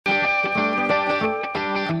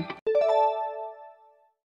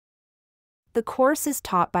The course is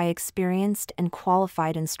taught by experienced and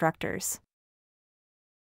qualified instructors.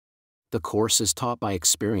 The course is taught by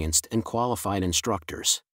experienced and qualified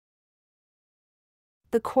instructors.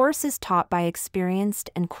 The course is taught by experienced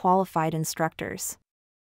and qualified instructors.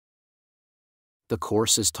 The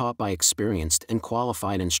course is taught by experienced and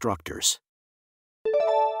qualified instructors.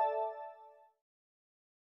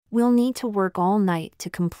 We'll need to work all night to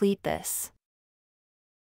complete this.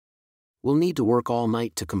 We'll need to work all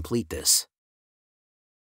night to complete this.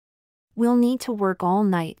 We'll need to work all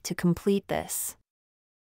night to complete this.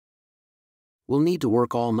 We'll need to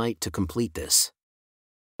work all night to complete this.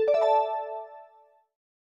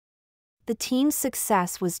 The team's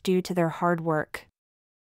success was due to their hard work.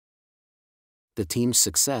 The team's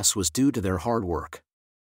success was due to their hard work.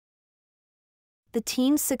 The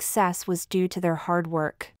team's success was due to their hard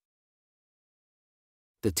work.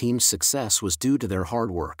 The team's success was due to their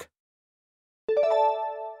hard work.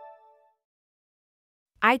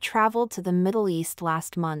 I traveled to the Middle East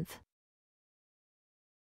last month.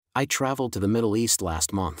 I traveled to the Middle East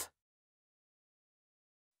last month.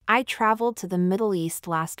 I traveled to the Middle East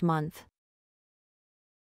last month.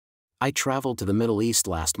 I traveled to the Middle East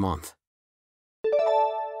last month.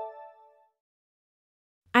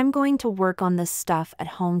 I'm going to work on this stuff at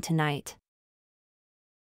home tonight.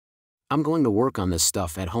 I'm going to work on this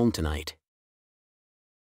stuff at home tonight.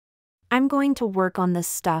 I'm going to work on this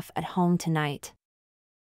stuff at home tonight.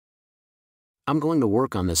 I'm going to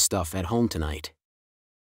work on this stuff at home tonight.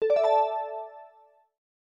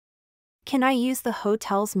 Can I use the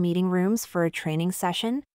hotel's meeting rooms for a training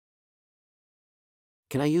session?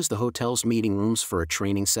 Can I use the hotel's meeting rooms for a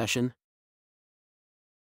training session?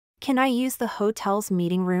 Can I use the hotel's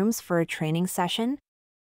meeting rooms for a training session?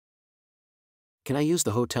 Can I use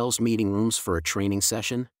the hotel's meeting rooms for a training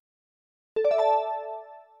session?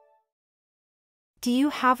 Do you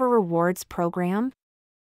have a rewards program?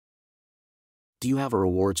 Do you have a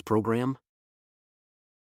rewards program?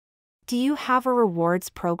 Do you have a rewards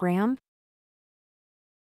program?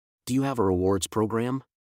 Do you have a rewards program?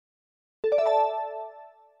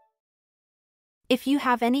 If you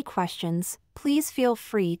have any questions, please feel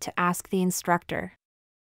free to ask the instructor.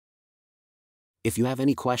 If you have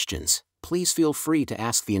any questions, please feel free to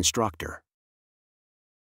ask the instructor.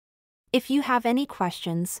 If you have any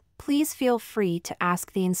questions, please feel free to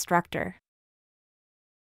ask the instructor.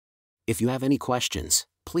 If you have any questions,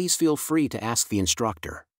 please feel free to ask the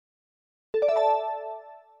instructor.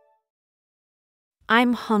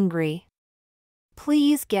 I'm hungry.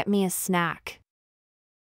 Please get me a snack.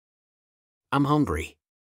 I'm hungry.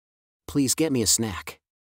 Please get me a snack.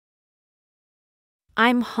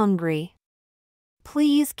 I'm hungry.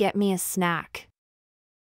 Please get me a snack.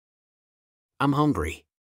 I'm hungry.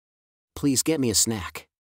 Please get me a snack.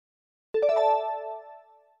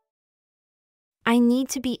 I need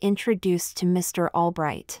to be introduced to Mr.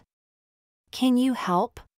 Albright. Can you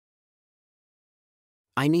help?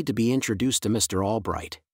 I need to be introduced to Mr.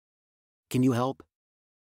 Albright. Can you help?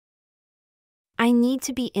 I need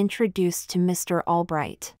to be introduced to Mr.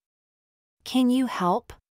 Albright. Can you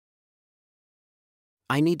help?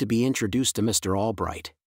 I need to be introduced to Mr.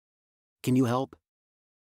 Albright. Can you help?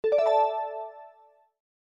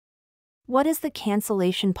 What is the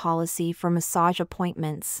cancellation policy for massage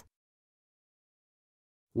appointments?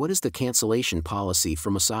 What is the cancellation policy for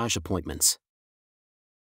massage appointments?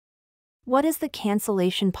 What is the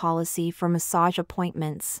cancellation policy for massage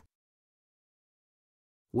appointments?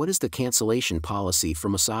 What is the cancellation policy for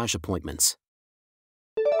massage appointments?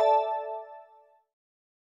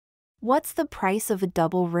 What's the price of a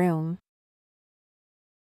double room?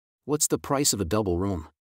 What's the price of a double room?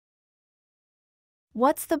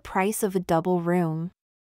 What's the price of a double room?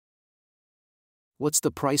 What's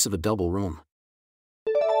the price of a double room?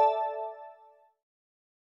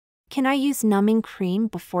 Can I use numbing cream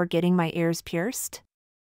before getting my ears pierced?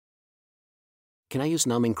 Can I use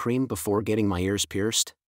numbing cream before getting my ears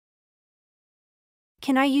pierced?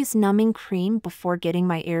 Can I use numbing cream before getting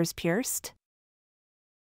my ears pierced?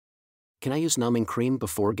 Can I use numbing cream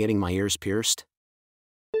before getting my ears pierced?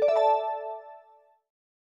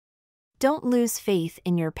 Don't lose faith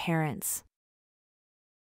in your parents.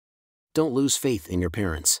 Don't lose faith in your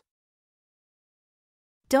parents.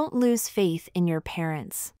 Don't lose faith in your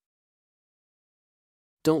parents.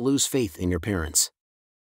 Don't lose faith in your parents.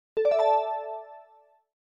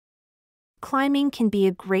 Climbing can be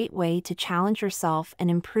a great way to challenge yourself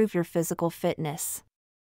and improve your physical fitness.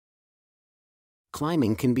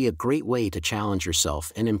 Climbing can be a great way to challenge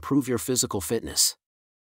yourself and improve your physical fitness.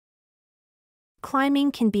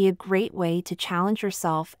 Climbing can be a great way to challenge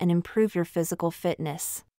yourself and improve your physical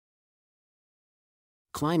fitness.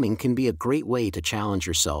 Climbing can be a great way to challenge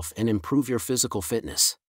yourself and improve your physical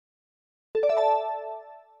fitness.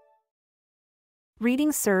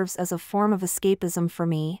 Reading serves as a form of escapism for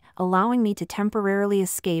me, allowing me to temporarily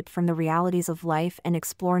escape from the realities of life and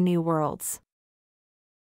explore new worlds.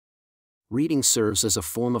 Reading serves as a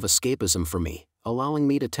form of escapism for me, allowing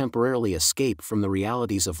me to temporarily escape from the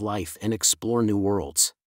realities of life and explore new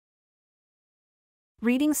worlds.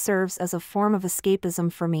 Reading serves as a form of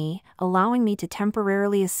escapism for me, allowing me to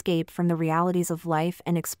temporarily escape from the realities of life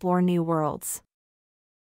and explore new worlds.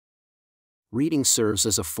 Reading serves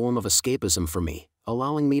as a form of escapism for me,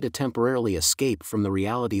 allowing me to temporarily escape from the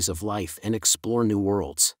realities of life and explore new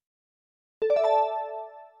worlds.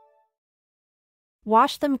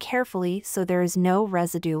 Wash them carefully so there is no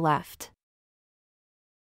residue left.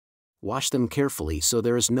 Wash them carefully so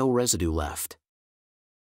there is no residue left.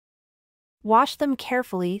 Wash them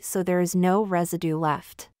carefully so there is no residue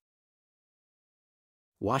left.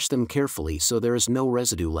 Wash them carefully so there is no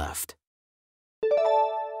residue left.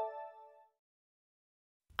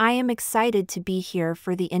 I am excited to be here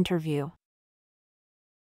for the interview.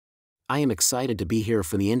 I am excited to be here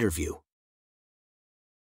for the interview.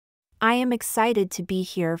 I am excited to be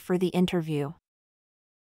here for the interview.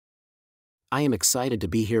 I am excited to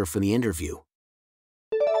be here for the interview.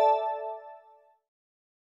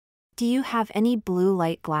 Do you have any blue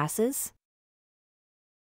light glasses?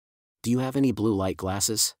 Do you have any blue light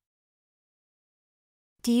glasses?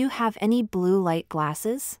 Do you have any blue light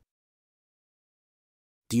glasses?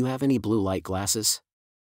 Do you have any blue light glasses?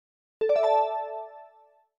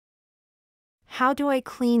 How do I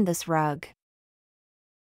clean this rug?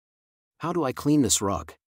 How do I clean this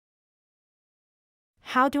rug?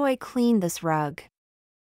 How do I clean this rug?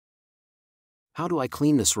 How do I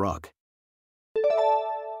clean this rug?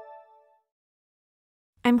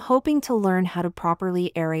 I'm hoping to learn how to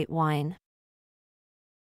properly aerate wine.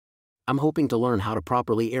 I'm hoping to learn how to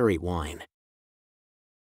properly aerate wine.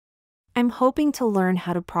 I'm hoping to learn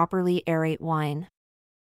how to properly aerate wine.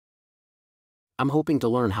 I'm hoping to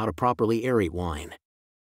learn how to properly aerate wine.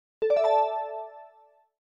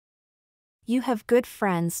 You have good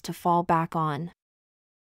friends to fall back on.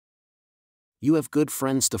 You have good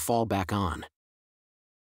friends to fall back on.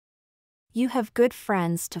 You have good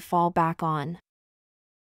friends to fall back on.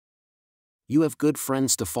 You have good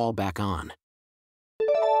friends to fall back on.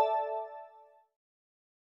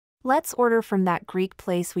 Let's order from that Greek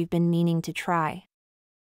place we've been meaning to try.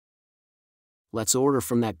 Let's order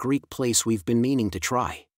from that Greek place we've been meaning to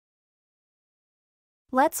try.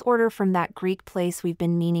 Let's order from that Greek place we've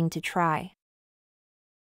been meaning to try.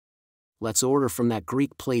 Let's order from that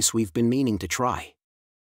Greek place we've been meaning to try.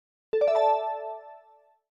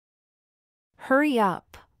 Hurry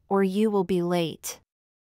up, or you will be late.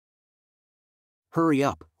 Hurry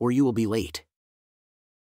up, or you will be late.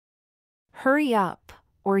 Hurry up,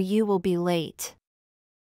 or you will be late.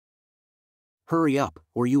 Hurry up,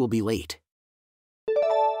 or you will be late.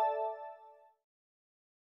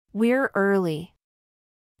 We're early.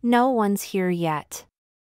 No one's here yet.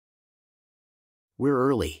 We're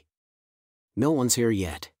early. No one's here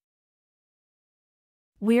yet.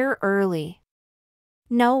 We're early.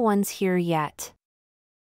 No one's here yet.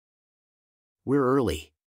 We're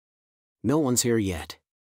early. No one's here yet.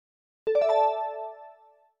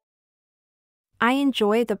 I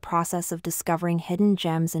enjoy the process of discovering hidden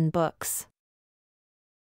gems in books.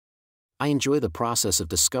 I enjoy the process of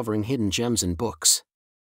discovering hidden gems in books.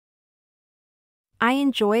 I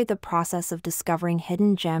enjoy the process of discovering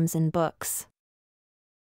hidden gems in books.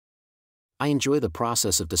 I enjoy the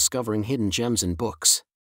process of discovering hidden gems in books.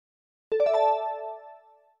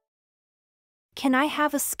 Can I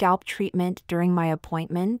have a scalp treatment during my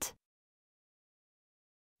appointment?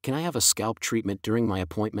 Can I have a scalp treatment during my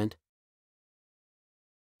appointment?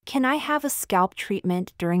 Can I have a scalp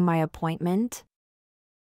treatment during my appointment?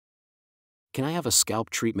 Can I have a scalp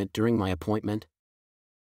treatment during my appointment?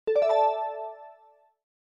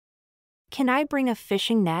 Can I bring a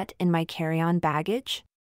fishing net in my carry-on baggage?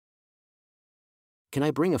 Can I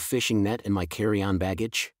bring a fishing net in my carry-on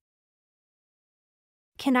baggage?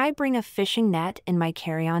 Can I bring a fishing net in my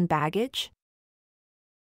carry-on baggage?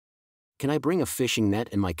 Can I bring a fishing net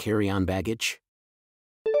in my carry-on baggage?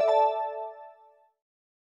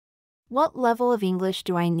 What level of English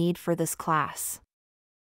do I need for this class?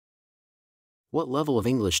 What level of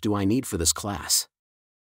English do I need for this class?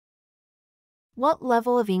 What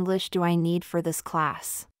level of English do I need for this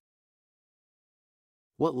class?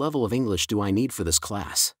 What level of English do I need for this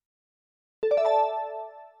class?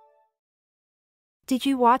 Did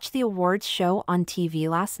you watch the awards show on TV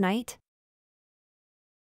last night?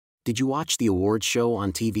 Did you watch the awards show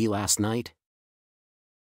on TV last night?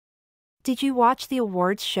 Did you watch the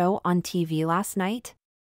awards show on TV last night?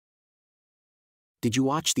 Did you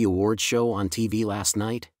watch the awards show on TV last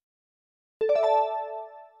night?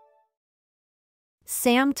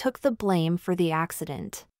 Sam took the blame for the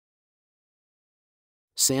accident.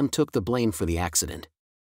 Sam took the blame for the accident.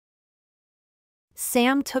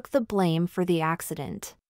 Sam took the blame for the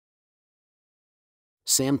accident.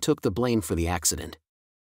 Sam took the blame for the accident.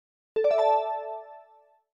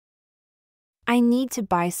 I need to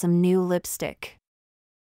buy some new lipstick.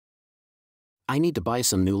 I need to buy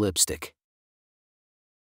some new lipstick.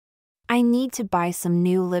 I need to buy some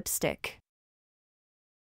new lipstick.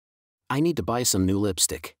 I need to buy some new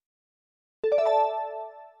lipstick.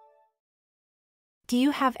 Do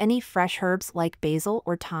you have any fresh herbs like basil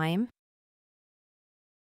or thyme?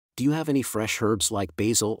 Do you have any fresh herbs like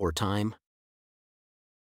basil or thyme?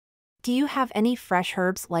 Do you have any fresh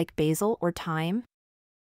herbs like basil or thyme?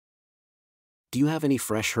 Do you have any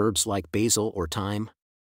fresh herbs like basil or thyme?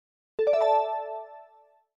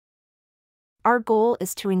 Our goal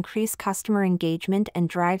is to increase customer engagement and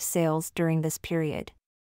drive sales during this period.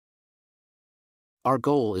 Our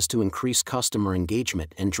goal is to increase customer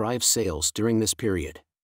engagement and drive sales during this period.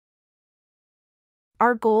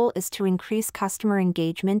 Our goal is to increase customer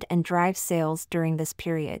engagement and drive sales during this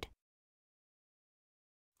period.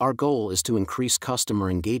 Our goal is to increase customer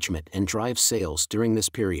engagement and drive sales during this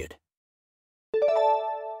period.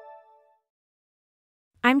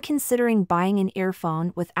 I'm considering buying an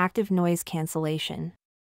earphone with active noise cancellation.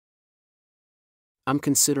 I'm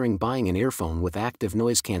considering buying an earphone with active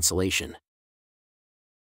noise cancellation.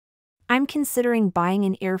 I'm considering buying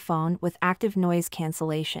an earphone with active noise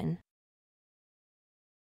cancellation.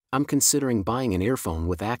 I'm considering buying an earphone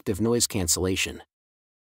with active noise cancellation.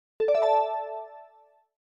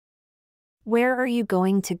 Where are you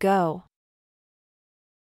going to go?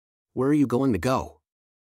 Where are you going to go?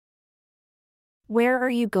 Where are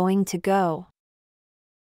you going to go?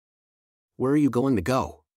 Where are you going to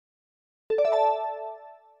go?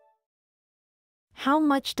 How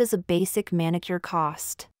much does a basic manicure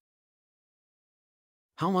cost?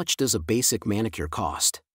 How much does a basic manicure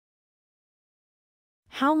cost?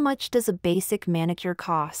 How much does a basic manicure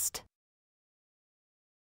cost?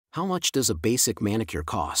 How much does a basic manicure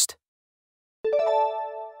cost?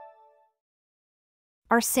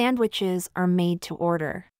 Our sandwiches are made to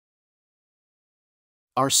order.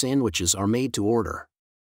 Our sandwiches are made to order.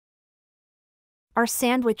 Our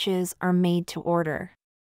sandwiches are made to order.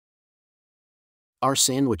 Our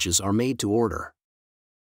sandwiches are made to order.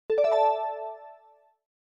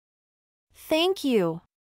 Thank you.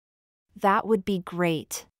 That would be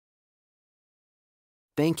great.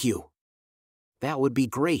 Thank you. That would be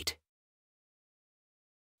great.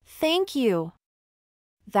 Thank you.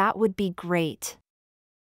 That would be great.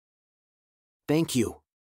 Thank you.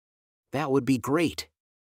 That would be great.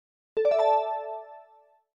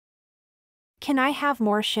 Can I have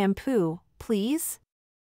more shampoo, please?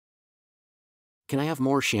 Can I have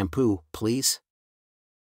more shampoo, please?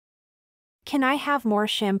 Can I have more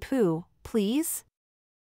shampoo, please?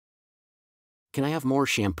 Can I have more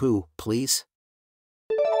shampoo, please?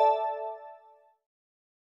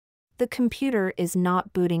 The computer is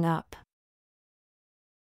not booting up.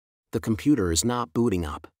 The computer is not booting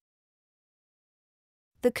up.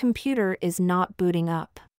 The computer is not booting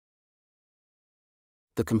up.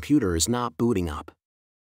 The computer is not booting up.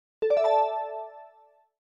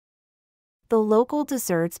 The local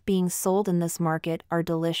desserts being sold in this market are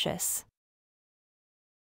delicious.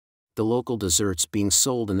 The local desserts being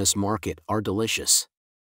sold in this market are delicious.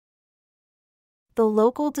 The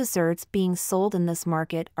local desserts being sold in this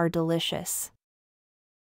market are delicious.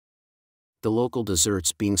 The local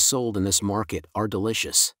desserts being sold in this market are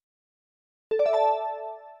delicious.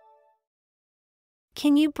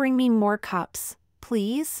 Can you bring me more cups,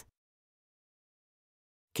 please?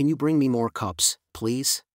 Can you bring me more cups,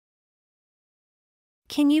 please?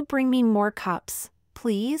 Can you bring me more cups,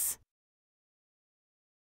 please?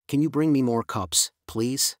 Can you bring me more cups,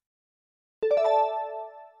 please?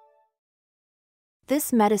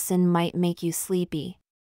 This medicine might make you sleepy.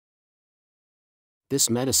 This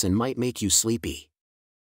medicine might make you sleepy.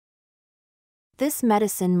 This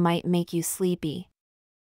medicine might make you sleepy.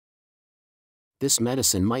 This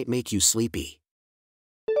medicine might make you sleepy.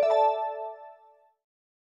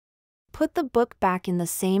 Put the book back in the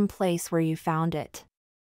same place where you found it.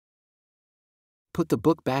 Put the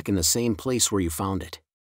book back in the same place where you found it.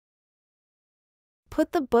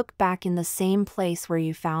 Put the book back in the same place where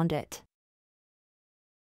you found it.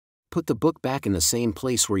 Put the book back in the same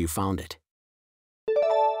place where you found it.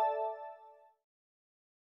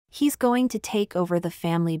 He's going to take over the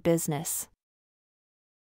family business.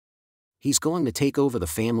 He's going to take over the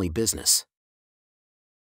family business.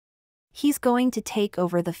 He's going to take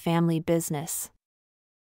over the family business.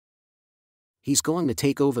 He's going to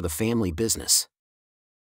take over the family business.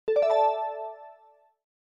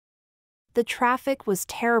 The traffic was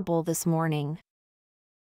terrible this morning.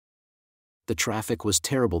 The traffic was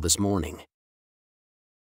terrible this morning.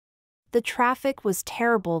 The traffic was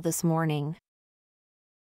terrible this morning.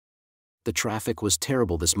 The traffic was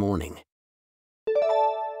terrible this morning.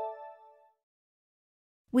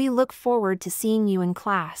 We look forward to seeing you in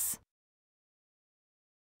class.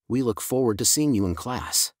 We look forward to seeing you in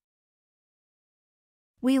class.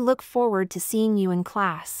 We look forward to seeing you in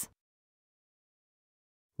class.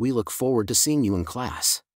 We look forward to seeing you in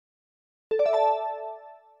class.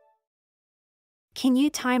 Can you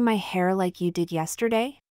tie my hair like you did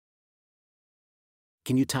yesterday?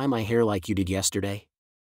 Can you tie my hair like you did yesterday?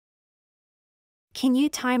 Can you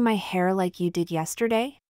tie my hair like you did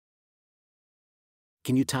yesterday?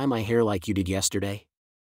 Can you tie my hair like you did yesterday?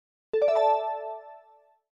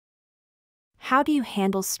 How do you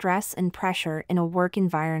handle stress and pressure in a work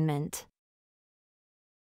environment?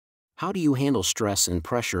 How do you handle stress and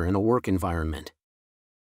pressure in a work environment?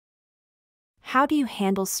 How do you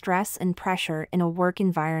handle stress and pressure in a work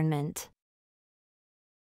environment?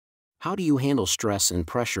 How do you handle stress and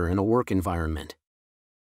pressure in a work environment?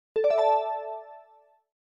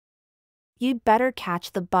 You'd better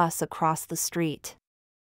catch the bus across the street.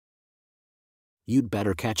 You'd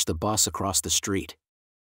better catch the bus across the street.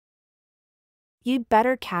 You'd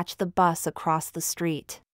better catch the bus across the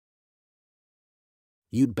street.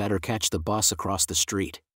 You'd better catch the bus across the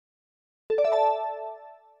street.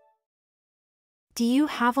 Do you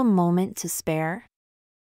have a moment to spare?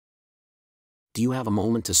 Do you have a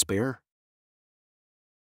moment to spare?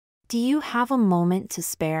 Do you have a moment to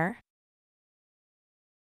spare?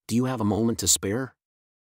 Do you have a moment to spare?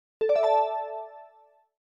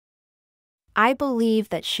 I believe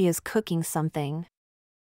that she is cooking something.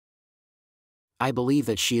 I believe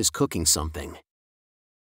that she is cooking something.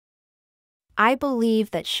 I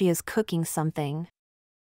believe that she is cooking something.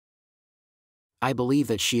 I believe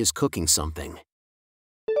that she is cooking something.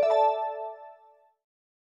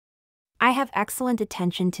 I have excellent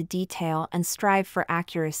attention to detail and strive for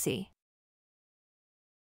accuracy.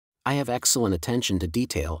 I have excellent attention to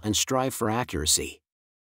detail and strive for accuracy.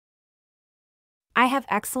 I have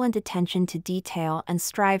excellent attention to detail and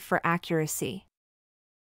strive for accuracy.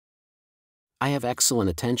 I have excellent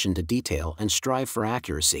attention to detail and strive for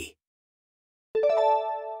accuracy.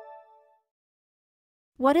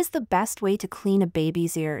 What is the best way to clean a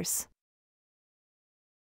baby's ears?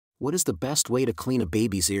 What is the best way to clean a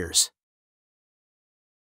baby's ears?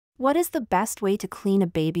 What is the best way to clean a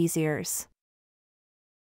baby's ears?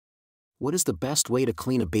 What is the best way to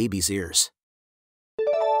clean a baby's ears?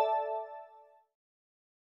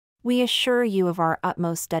 We assure you of our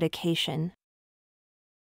utmost dedication.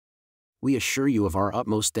 We assure you of our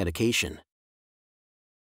utmost dedication.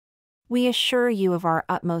 We assure you of our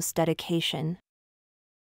utmost dedication.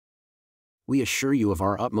 We assure you of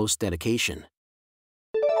our utmost dedication.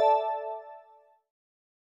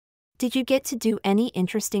 Did you get to do any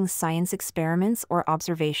interesting science experiments or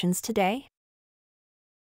observations today?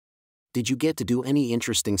 Did you get to do any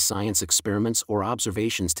interesting science experiments or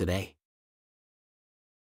observations today?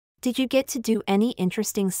 Did you get to do any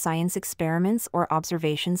interesting science experiments or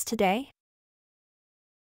observations today?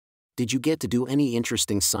 Did you get to do any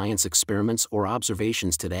interesting science experiments or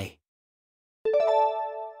observations today?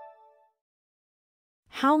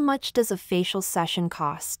 How much does a facial session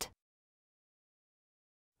cost?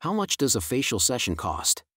 How much does a facial session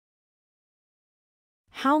cost?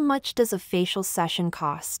 How much does a facial session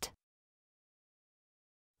cost?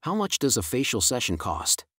 How much does a facial session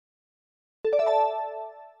cost?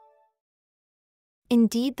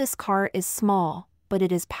 Indeed, this car is small, but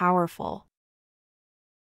it is powerful.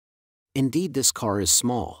 Indeed, this car is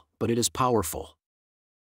small, but it is powerful.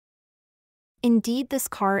 Indeed, this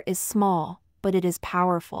car is small, but it is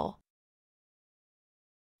powerful.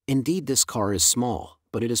 Indeed, this car is small,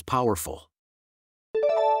 but it is powerful.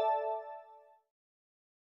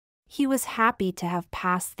 He was happy to have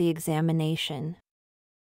passed the examination.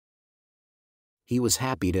 He was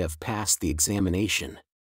happy to have passed the examination.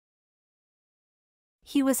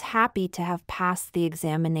 He was happy to have passed the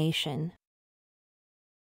examination.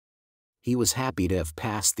 He was happy to have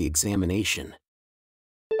passed the examination.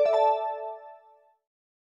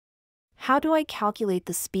 How do I calculate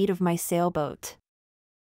the speed of my sailboat?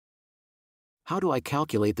 How do I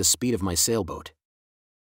calculate the speed of my sailboat?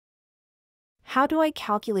 How do I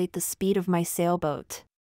calculate the speed of my sailboat?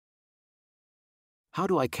 How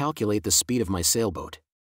do I calculate the speed of my sailboat?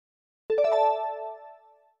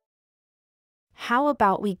 How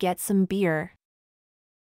about we get some beer?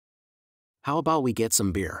 How about we get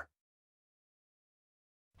some beer?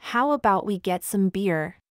 How about we get some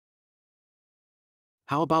beer?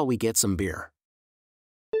 How about we get some beer?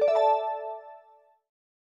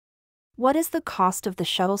 What is the cost of the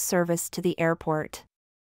shuttle service to the airport?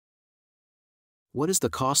 What is the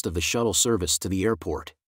cost of the shuttle service to the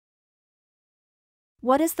airport?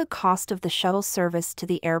 What is the cost of the shuttle service to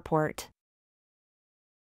the airport?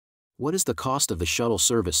 What is the cost of the shuttle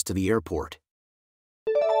service to the airport?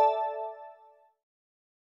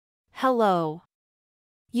 Hello.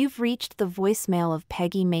 You've reached the voicemail of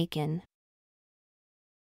Peggy Macon.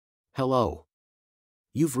 Hello.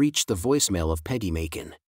 You've reached the voicemail of Peggy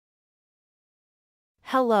Macon.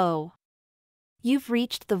 Hello. You've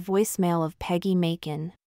reached the voicemail of Peggy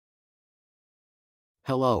Macon.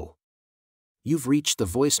 Hello. You've reached the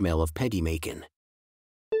voicemail of Peggy Macon.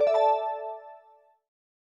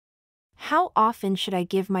 How often should I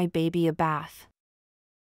give my baby a bath?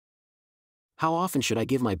 How often should I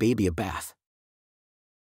give my baby a bath?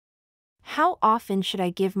 How often should I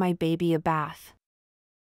give my baby a bath?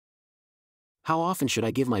 How often should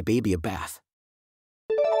I give my baby a bath?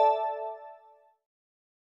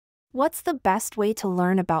 What's the best way to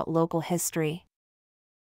learn about local history?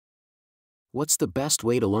 What's the best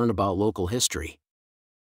way to learn about local history?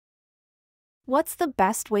 What's the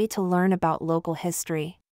best way to learn about local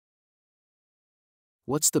history?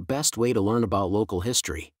 What's the best way to learn about local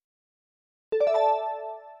history?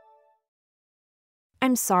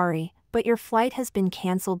 I'm sorry, but your flight has been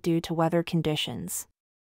canceled due to weather conditions.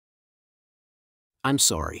 I'm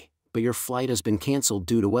sorry, but your flight has been canceled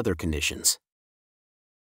due to weather conditions.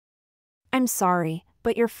 I'm sorry,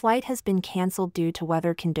 but your flight has been canceled due to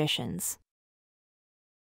weather conditions.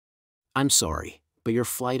 I'm sorry, but your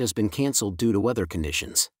flight has been canceled due to weather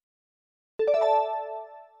conditions.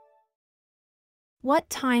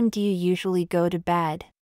 What time do you usually go to bed?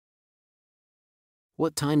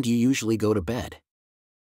 What time do you usually go to bed?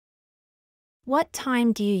 What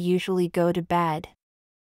time do you usually go to bed?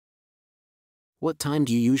 What time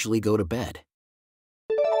do you usually go to bed?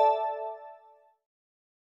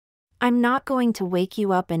 I'm not going to wake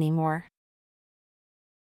you up anymore.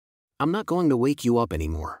 I'm not going to wake you up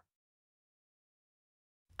anymore.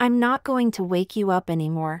 I'm not going to wake you up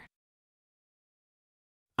anymore.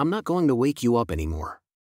 I'm not going to wake you up anymore.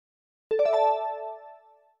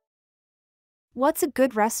 What's a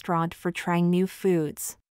good restaurant for trying new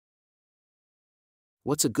foods?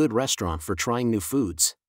 What's a good restaurant for trying new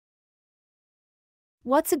foods?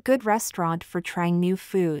 What's a good restaurant for trying new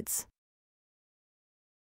foods?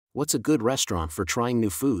 What's a good restaurant for trying new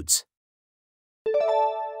foods?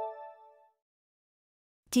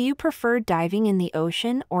 Do you prefer diving in the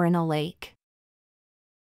ocean or in a lake?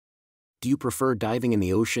 Do you prefer diving in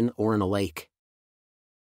the ocean or in a lake?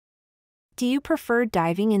 Do you prefer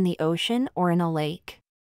diving in the ocean or in a lake?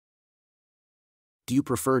 Do you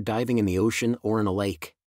prefer diving in the ocean or in a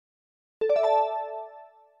lake?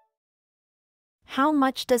 How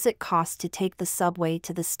much does it cost to take the subway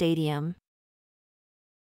to the stadium?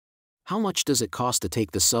 How much does it cost to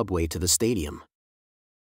take the subway to the stadium?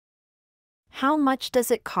 How much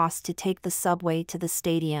does it cost to take the subway to the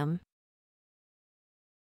stadium?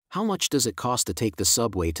 How much does it cost to take the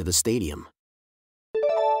subway to the stadium?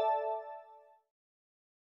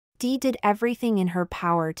 Dee did everything in her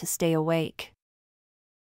power to stay awake.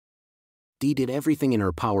 Dee did everything in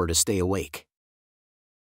her power to stay awake.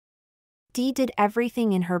 Dee did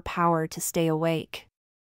everything in her power to stay awake.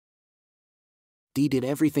 Dee did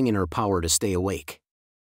everything in her power to stay awake.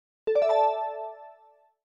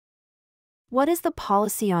 What is the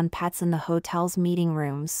policy on pets in the hotel's meeting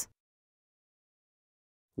rooms?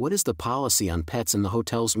 What is the policy on pets in the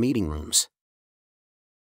hotel's meeting rooms?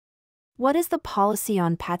 What is the policy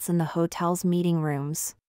on pets in the hotel's meeting rooms?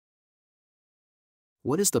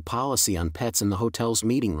 What is the policy on pets in the hotel's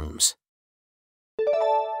meeting rooms?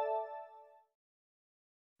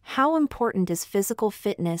 How important is physical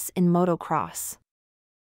fitness in motocross?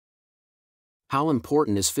 How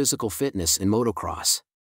important is physical fitness in motocross?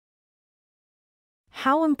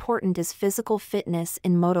 How important is physical fitness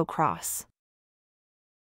in motocross?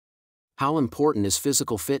 How important is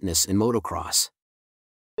physical fitness in motocross?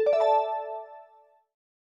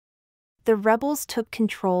 The rebels took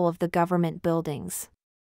control of the government buildings.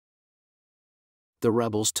 The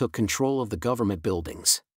rebels took control of the government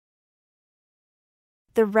buildings.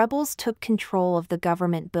 The rebels took control of the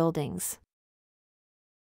government buildings.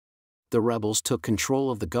 The rebels took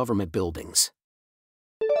control of the government buildings.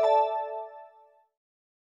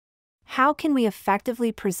 How can we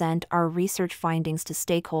effectively present our research findings to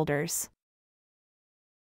stakeholders?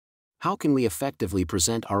 How can we effectively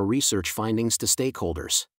present our research findings to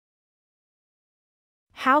stakeholders?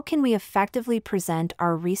 How can we effectively present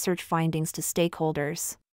our research findings to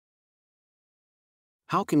stakeholders?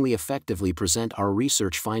 How can we effectively present our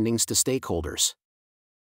research findings to stakeholders?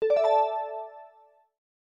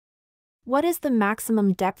 What is the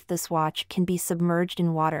maximum depth this watch can be submerged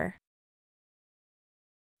in water?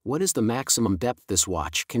 What is the maximum depth this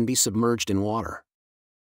watch can be submerged in water?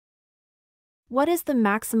 What is the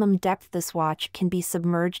maximum depth this watch can be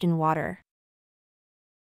submerged in water?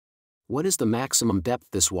 What is the maximum depth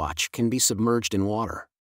this watch can be submerged in water?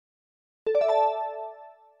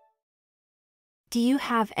 Do you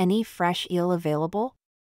have any fresh eel available?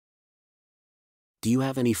 Do you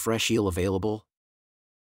have any fresh eel available?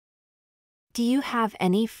 Do you have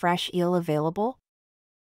any fresh eel available?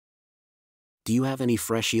 Do you have any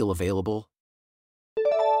fresh eel available?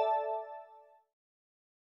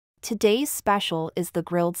 Today's special is the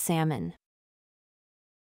grilled salmon.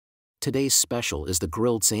 Today's special is the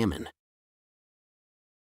grilled salmon.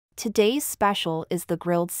 Today's special is the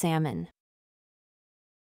grilled salmon.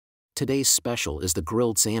 Today's special is the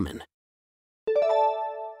grilled salmon.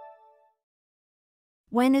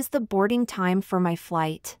 When is the boarding time for my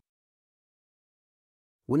flight?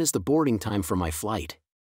 When is the boarding time for my flight?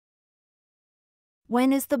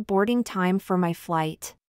 When is the boarding time for my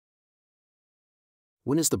flight?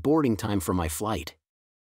 When is the boarding time for my flight?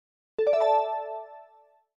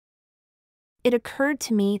 It occurred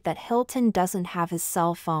to me that Hilton doesn't have his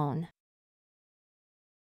cell phone.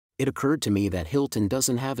 It occurred to me that Hilton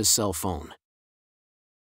doesn't have his cell phone.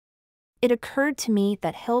 It occurred to me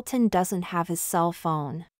that Hilton doesn't have his cell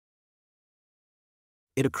phone.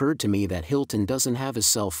 It occurred to me that Hilton doesn't have his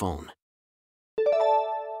cell phone.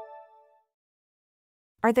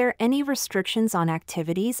 Are there any restrictions on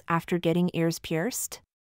activities after getting ears pierced?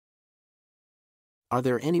 Are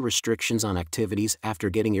there any restrictions on activities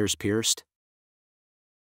after getting ears pierced?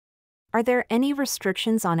 Are there any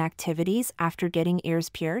restrictions on activities after getting ears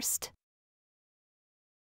pierced?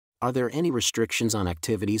 Are there any restrictions on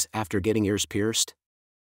activities after getting ears pierced?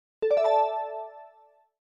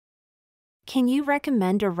 Can you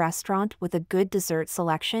recommend a restaurant with a good dessert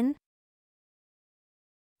selection?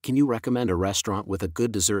 Can you recommend a restaurant with a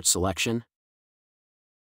good dessert selection?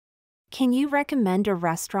 Can you recommend a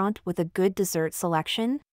restaurant with a good dessert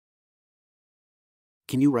selection?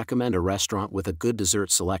 Can you recommend a restaurant with a good dessert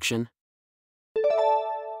selection?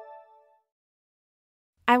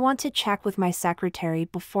 I want to check with my secretary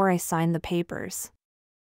before I sign the papers.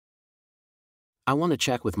 I want to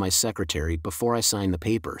check with my secretary before I sign the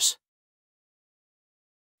papers.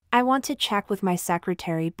 I want to check with my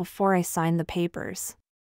secretary before I sign the papers.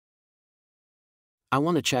 I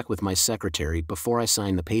want to check with my secretary before I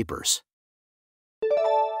sign the papers.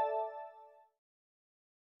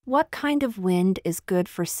 What kind of wind is good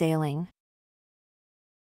for sailing?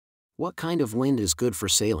 What kind of wind is good for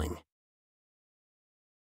sailing?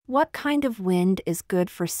 What kind of wind is good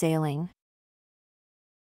for sailing?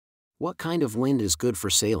 What kind of wind is good for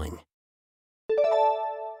sailing?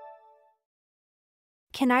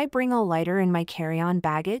 Can I bring a lighter in my carry-on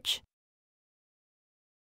baggage?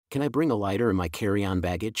 Can I bring a lighter in my carry-on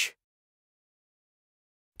baggage?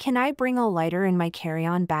 Can I bring a lighter in my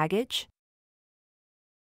carry-on baggage?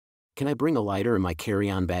 Can I bring a lighter in my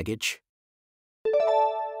carry-on baggage?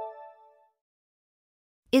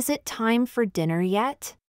 Is it time for dinner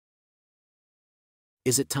yet?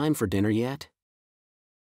 Is it time for dinner yet?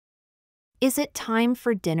 Is it time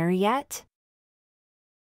for dinner yet?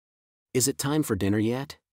 Is it time for dinner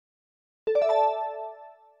yet?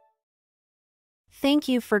 Thank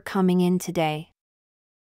you for coming in today.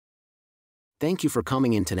 Thank you for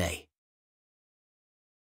coming in today.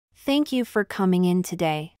 Thank you for coming in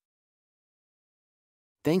today.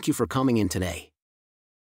 Thank you for coming in today.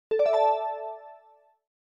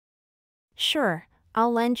 Sure,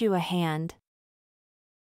 I'll lend you a hand.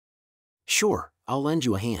 Sure, I'll lend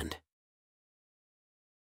you a hand.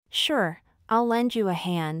 Sure, I'll lend you a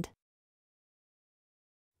hand.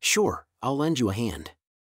 Sure, I'll lend you a hand.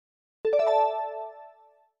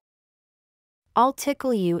 I'll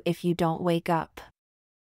tickle you if you don't wake up.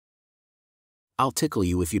 I'll tickle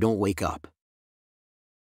you if you don't wake up.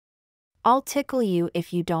 I'll tickle you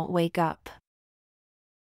if you don't wake up.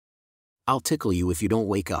 I'll tickle you if you don't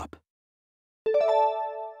wake up.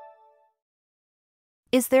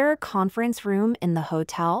 Is there a conference room in the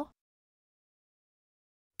hotel?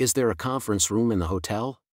 Is there a conference room in the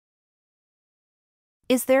hotel?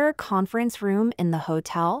 Is there a conference room in the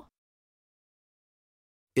hotel?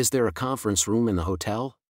 Is there a conference room in the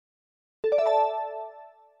hotel?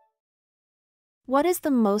 What is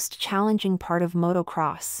the most challenging part of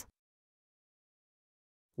motocross?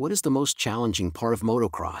 What is the most challenging part of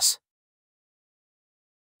motocross?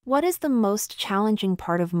 What is the most challenging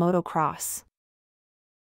part of motocross?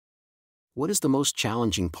 What is the most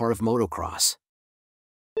challenging part of motocross?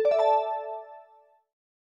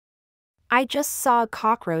 I just saw a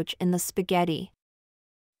cockroach in the spaghetti.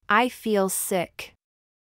 I feel sick.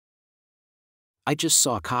 I just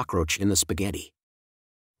saw a cockroach in the spaghetti.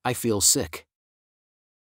 I feel sick.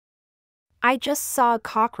 I just saw a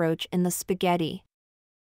cockroach in the spaghetti.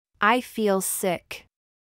 I feel sick.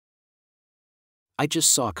 I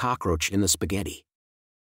just saw a cockroach in the spaghetti.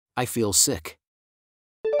 I feel sick.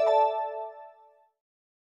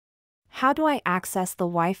 How do I access the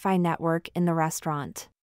Wi-Fi network in the restaurant?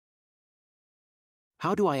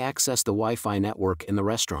 How do I access the Wi-Fi network in the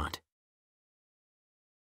restaurant?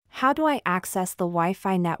 How do I access the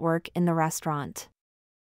Wi-Fi network in the restaurant?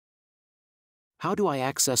 How do I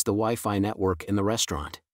access the Wi-Fi network in the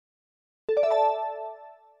restaurant?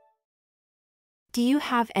 Do you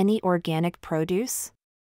have any organic produce?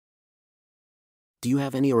 Do you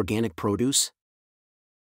have any organic produce?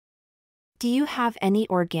 Do you have any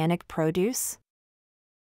organic produce?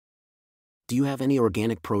 Do you have any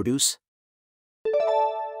organic produce?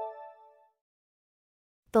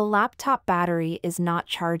 The laptop battery is not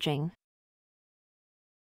charging.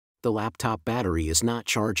 The laptop battery is not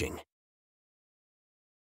charging.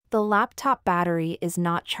 The laptop battery is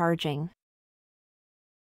not charging.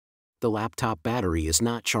 The laptop battery is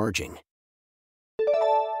not charging.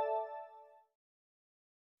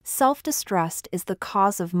 Self-distrust is the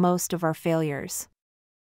cause of most of our failures.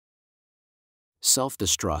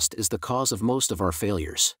 Self-distrust is the cause of most of our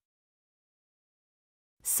failures.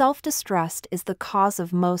 Self-distrust is the cause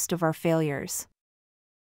of most of our failures.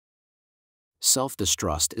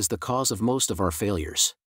 Self-distrust is the cause of most of our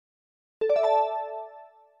failures.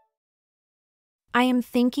 I am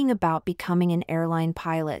thinking about becoming an airline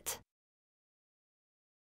pilot.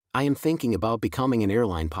 I am thinking about becoming an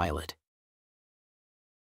airline pilot.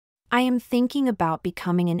 I am thinking about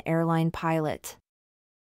becoming an airline pilot.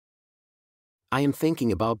 I am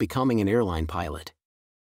thinking about becoming an airline pilot.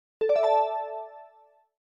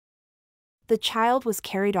 The child was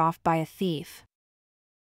carried off by a thief.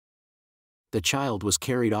 The child was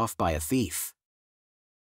carried off by a thief.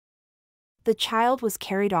 The child was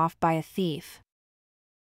carried off by a thief.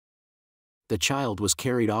 The child was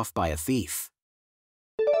carried off by a thief.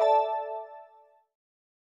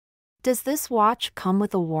 Does this watch come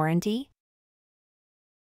with a warranty?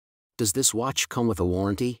 Does this watch come with a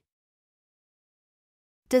warranty?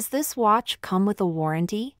 Does this watch come with a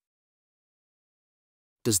warranty?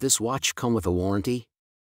 Does this watch come with a warranty?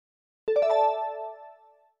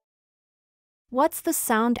 What's the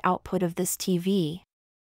sound output of this TV?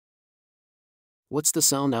 What's the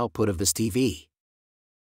sound output of this TV?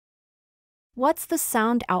 What's the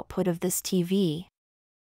sound output of this TV?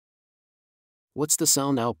 What's the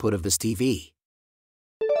sound output of this TV?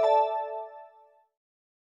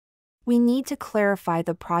 We need to clarify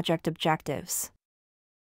the project objectives.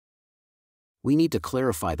 We need to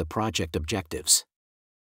clarify the project objectives.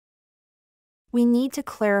 We need to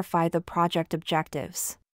clarify the project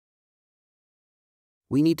objectives.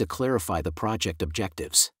 We need to clarify the project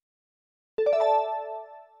objectives.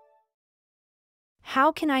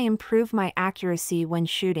 How can I improve my accuracy when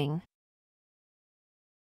shooting?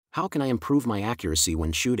 How can I improve my accuracy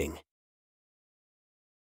when shooting?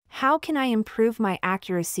 How can I improve my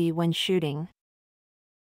accuracy when shooting?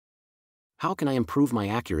 How can I improve my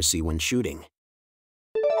accuracy when shooting?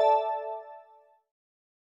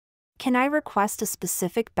 Can I request a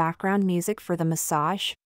specific background music for the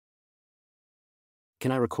massage?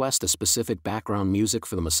 Can I request a specific background music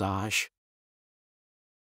for the massage?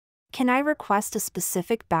 Can I request a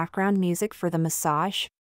specific background music for the massage?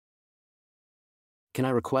 Can I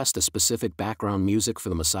request a specific background music for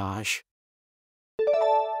the massage?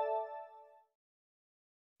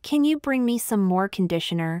 Can you bring me some more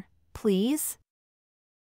conditioner, please?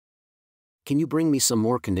 Can you bring me some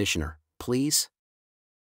more conditioner, please?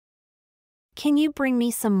 Can you bring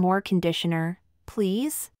me some more conditioner,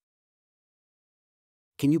 please?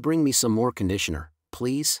 Can you bring me some more conditioner,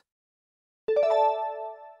 please?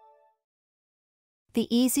 The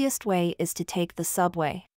easiest way is to take the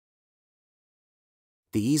subway.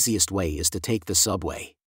 The easiest way is to take the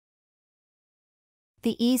subway.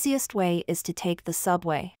 The easiest way is to take the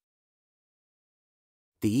subway.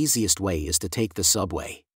 The easiest way is to take the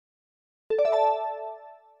subway.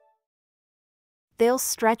 They'll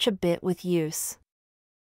stretch a bit with use.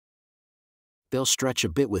 They'll stretch a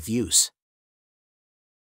bit with use.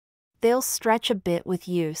 They'll stretch a bit with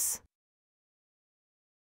use.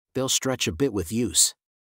 They'll stretch a bit with use.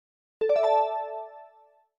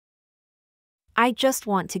 I just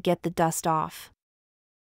want to get the dust off.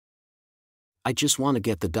 I just want to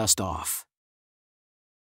get the dust off.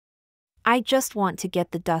 I just want to get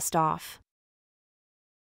the dust off.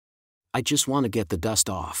 I just want to get the dust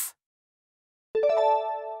off.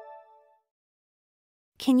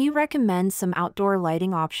 Can you recommend some outdoor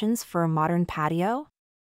lighting options for a modern patio?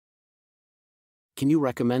 Can you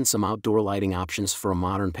recommend some outdoor lighting options for a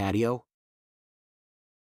modern patio?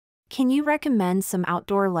 Can you recommend some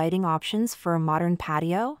outdoor lighting options for a modern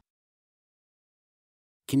patio?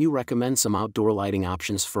 Can you recommend some outdoor lighting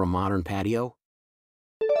options for a modern patio?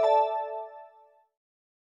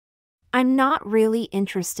 I'm not really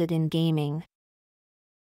interested in gaming.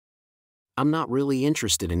 I'm not really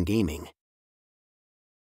interested in gaming.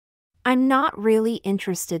 I'm not really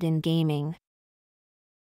interested in gaming.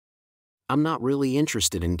 I'm not really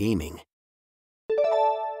interested in gaming.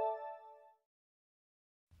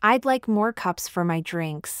 I'd like more cups for my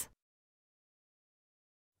drinks.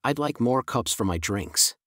 I'd like more cups for my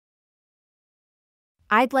drinks.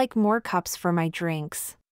 I'd like more cups for my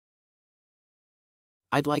drinks.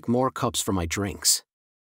 I'd like more cups for my drinks.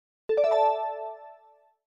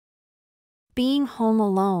 Being home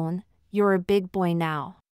alone, you're a big boy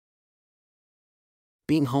now.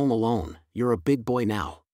 Being home alone, you're a big boy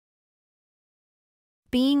now.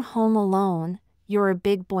 Being home alone, you're a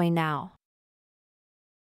big boy now.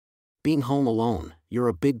 Being home alone, you're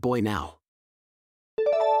a big boy now.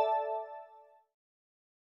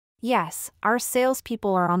 Yes, our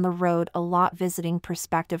salespeople are on the road a lot visiting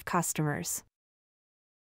prospective customers.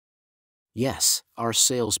 Yes, our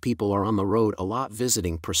salespeople are on the road a lot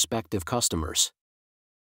visiting prospective customers.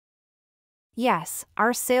 Yes,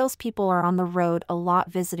 our salespeople are on the road a lot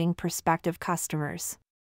visiting prospective customers.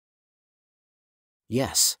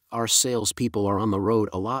 Yes, our salespeople are on the road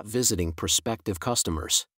a lot visiting prospective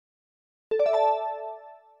customers.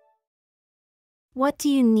 What do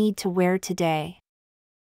you need to wear today?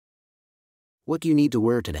 What do you need to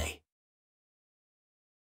wear today?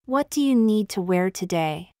 What do you need to wear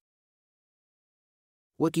today?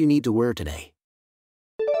 What do you need to wear today?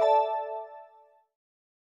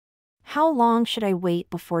 How long should I wait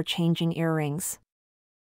before changing earrings?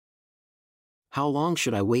 How long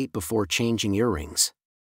should I wait before changing earrings?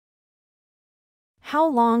 How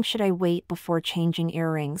long should I wait before changing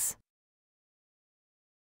earrings?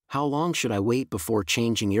 How long should I wait before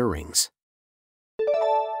changing earrings?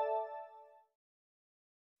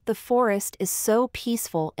 The forest is so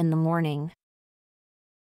peaceful in the morning.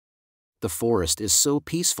 The forest is so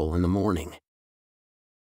peaceful in the morning.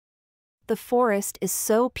 The forest is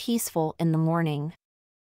so peaceful in the morning.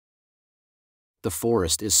 The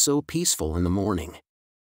forest is so peaceful in the morning.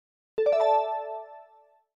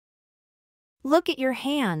 Look at your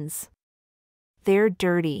hands. They're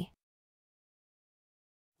dirty.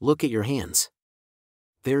 Look at your hands.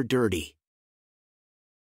 They're dirty.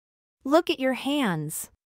 Look at your hands.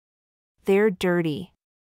 They're dirty.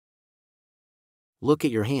 Look at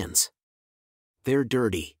your hands. They're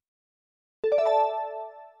dirty.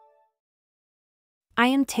 I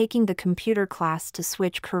am taking the computer class to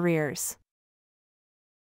switch careers.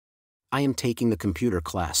 I am taking the computer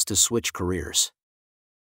class to switch careers.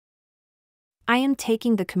 I am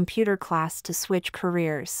taking the computer class to switch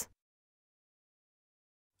careers.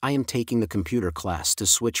 I am taking the computer class to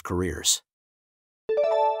switch careers.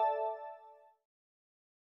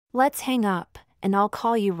 Let's hang up, and I'll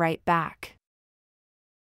call you right back.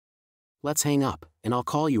 Let's hang up, and I'll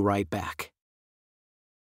call you right back.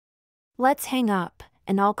 Let's hang up,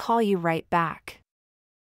 and I'll call you right back.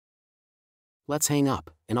 Let's hang up,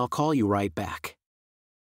 and I'll call you right back.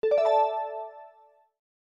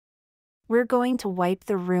 We're going to wipe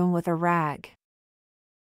the room with a rag.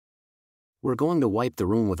 We're going to wipe the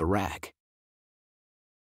room with a rag.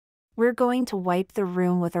 We're going to wipe the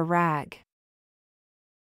room with a rag.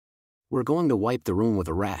 We're going to wipe the room with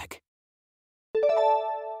a rag.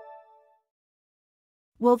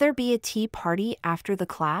 Will there be a tea party after the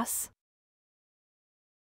class?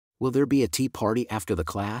 Will there be a tea party after the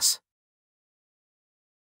class?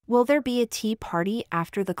 Will there be a tea party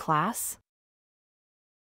after the class?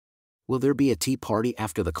 Will there be a tea party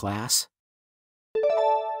after the class?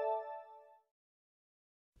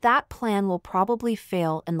 That plan will probably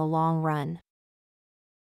fail in the long run.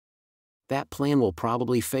 That plan will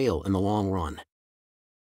probably fail in the long run.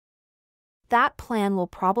 That plan will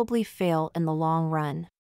probably fail in the long run.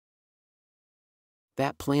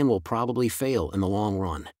 That plan will probably fail in the long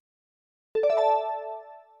run.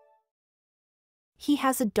 He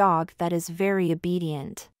has a dog that is very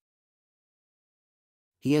obedient.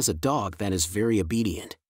 He has a dog that is very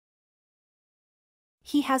obedient.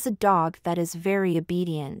 He has a dog that is very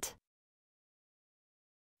obedient.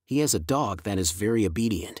 He has a dog that is very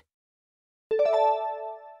obedient.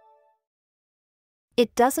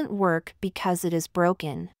 It doesn't work because it is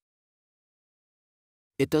broken.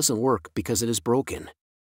 It doesn't work because it is broken.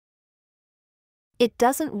 It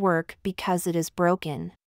doesn't work because it is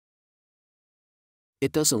broken.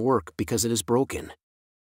 It doesn't work because it is broken.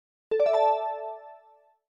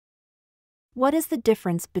 What is the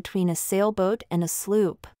difference between a sailboat and a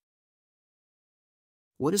sloop?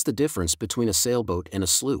 What is the difference between a sailboat and a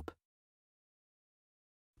sloop?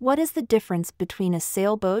 What is the difference between a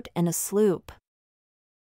sailboat and a sloop?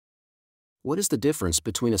 What is the difference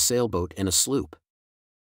between a sailboat and a sloop?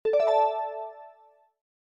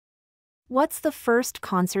 What's the first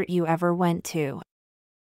concert you ever went to?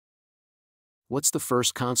 What's the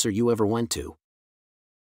first concert you ever went to?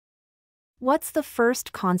 What's the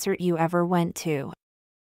first concert you ever went to?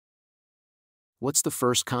 What's the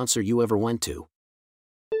first concert you ever went to?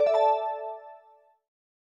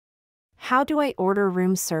 How do I order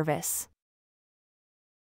room service?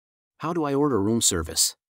 How do I order room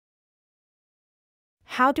service?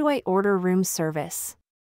 How do I order room service?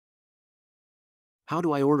 How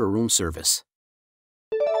do I order room service?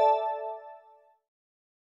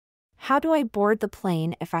 How do I board the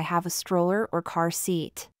plane if I have a stroller or car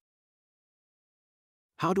seat?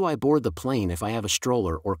 How do I board the plane if I have a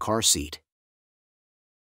stroller or car seat?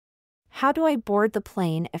 How do I board the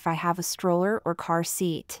plane if I have a stroller or car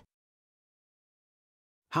seat?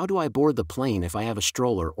 How do I board the plane if I have a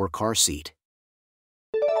stroller or car seat?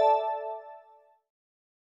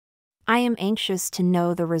 I am anxious to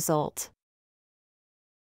know the result.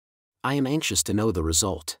 I am anxious to know the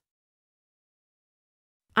result.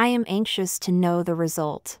 I am anxious to know the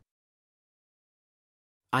result.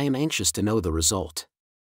 I am anxious to know the result.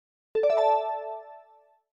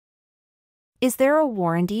 Is there a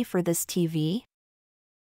warranty for this TV?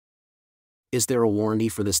 Is there a warranty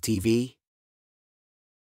for this TV?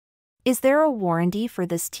 Is there a warranty for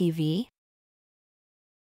this TV?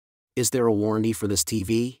 Is there a warranty for this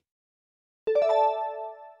TV?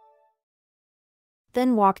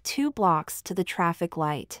 Then walk 2 blocks to the traffic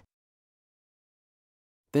light.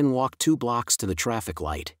 Then walk 2 blocks to the traffic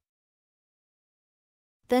light.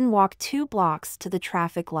 Then walk 2 blocks to the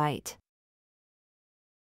traffic light.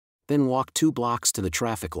 Then walk 2 blocks to the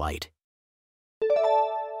traffic light.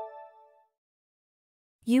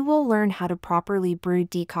 You will learn how to properly brew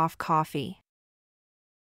decaf coffee.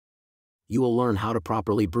 You will learn how to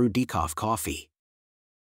properly brew decaf coffee.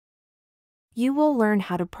 You will learn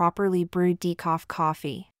how to properly brew decaf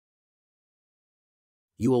coffee.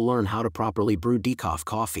 You will learn how to properly brew decaf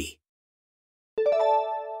coffee.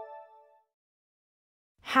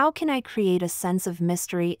 How can I create a sense of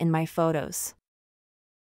mystery in my photos?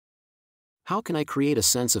 How can I create a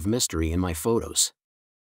sense of mystery in my photos?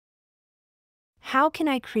 How can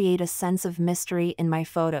I create a sense of mystery in my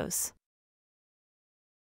photos?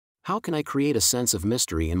 How can I create a sense of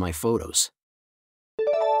mystery in my photos?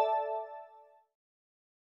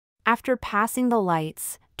 After passing the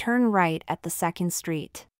lights, turn right at the 2nd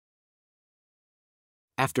Street.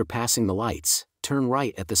 After passing the lights, turn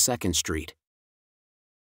right at the 2nd Street.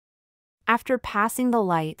 After passing the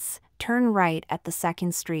lights, turn right at the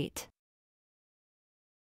 2nd Street.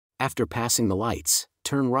 After passing the lights,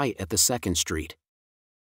 turn right at the 2nd Street.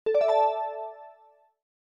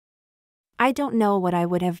 I don't know what I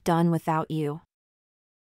would have done without you.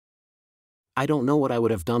 I don't know what I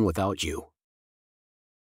would have done without you.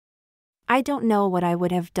 I don't know what I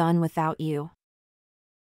would have done without you.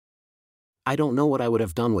 I don't know what I would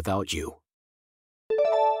have done without you.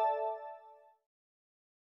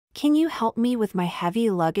 Can you help me with my heavy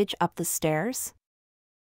luggage up the stairs?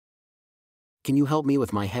 Can you help me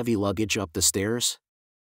with my heavy luggage up the stairs?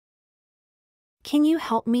 Can you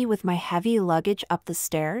help me with my heavy luggage up the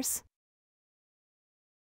stairs?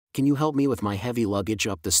 Can you help me with my heavy luggage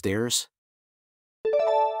up the stairs?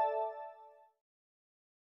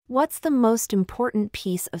 What's the most important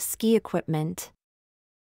piece of ski equipment?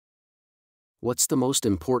 What's the most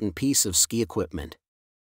important piece of ski equipment?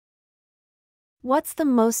 What's the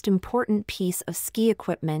most important piece of ski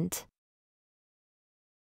equipment?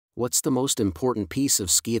 What's the most important piece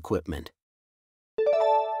of ski equipment?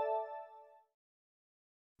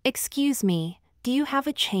 Excuse me, do you have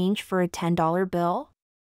a change for a $10 bill?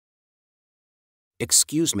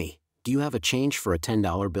 Excuse me, do you have a change for a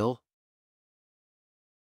 $10 bill?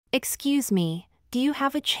 Excuse me, do you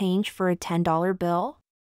have a change for a $10 bill?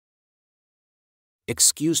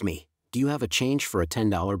 Excuse me, do you have a change for a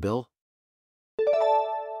 $10 bill?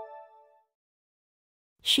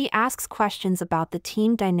 She asks questions about the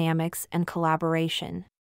team dynamics and collaboration.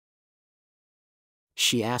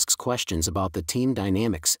 She asks questions about the team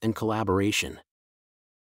dynamics and collaboration.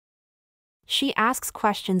 She asks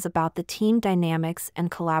questions about the team dynamics and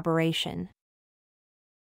collaboration.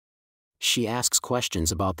 She asks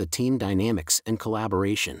questions about the team dynamics and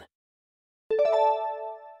collaboration.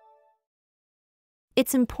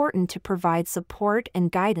 It's important to provide support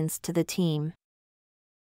and guidance to the team.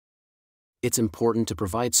 It's important to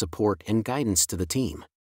provide support and guidance to the team.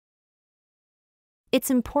 It's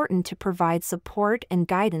important to provide support and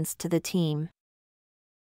guidance to the team.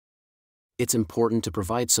 It's important to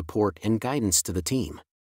provide support and guidance to the team.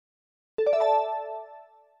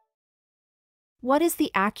 What is the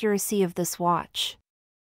accuracy of this watch?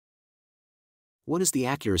 What is the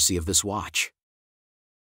accuracy of this watch?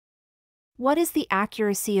 What is the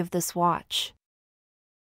accuracy of this watch?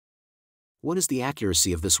 What is the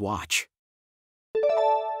accuracy of this watch?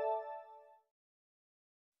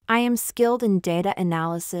 I am skilled in data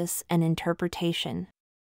analysis and interpretation.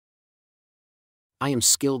 I am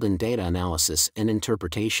skilled in data analysis and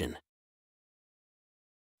interpretation.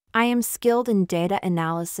 I am skilled in data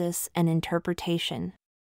analysis and interpretation.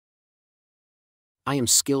 I am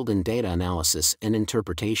skilled in data analysis and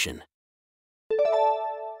interpretation.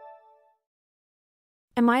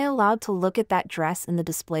 Am I allowed to look at that dress in the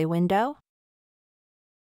display window?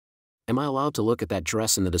 Am I allowed to look at that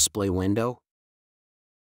dress in the display window?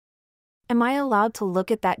 Am I allowed to look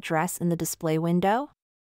at that dress in the display window?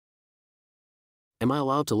 Am I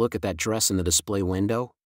allowed to look at that dress in the display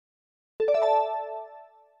window?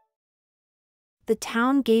 The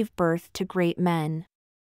town gave birth to great men.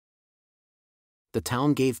 The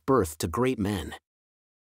town gave birth to great men.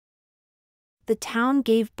 The town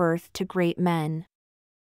gave birth to great men.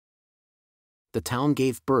 The town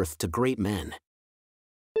gave birth to great men.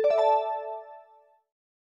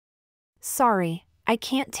 Sorry, I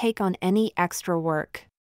can't take on any extra work.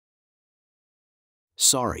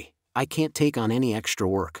 Sorry, I can't take on any extra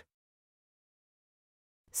work.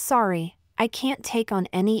 Sorry, I can't take on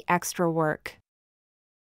any extra work.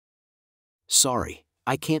 Sorry,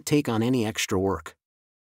 I can't take on any extra work.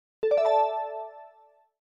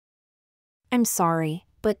 I'm sorry,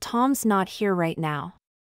 but Tom's not here right now.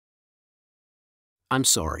 I'm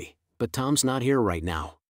sorry, but Tom's not here right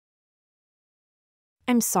now.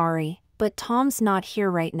 I'm sorry, but Tom's not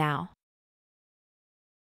here right now.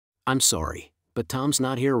 I'm sorry, but Tom's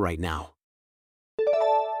not here right now.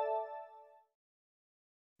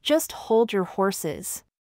 Just hold your horses.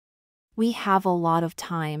 We have a lot of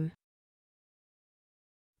time.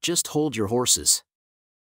 Just hold your horses.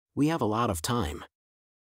 We have a lot of time.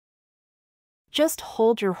 Just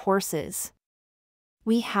hold your horses.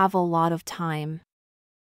 We have a lot of time.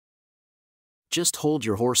 Just hold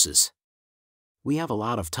your horses. We have a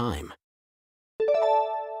lot of time.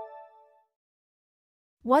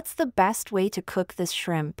 What's the best way to cook this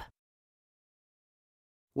shrimp?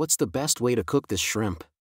 What's the best way to cook this shrimp?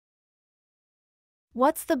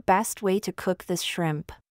 What's the best way to cook this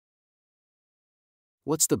shrimp?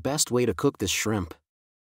 What's the best way to cook this shrimp?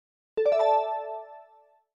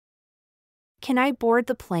 Can I board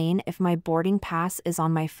the plane if my boarding pass is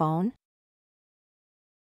on my phone?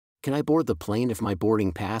 Can I board the plane if my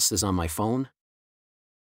boarding pass is on my phone?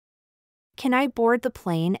 Can I board the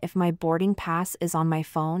plane if my boarding pass is on my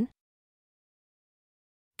phone?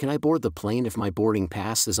 Can I board the plane if my boarding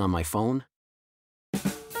pass is on my phone?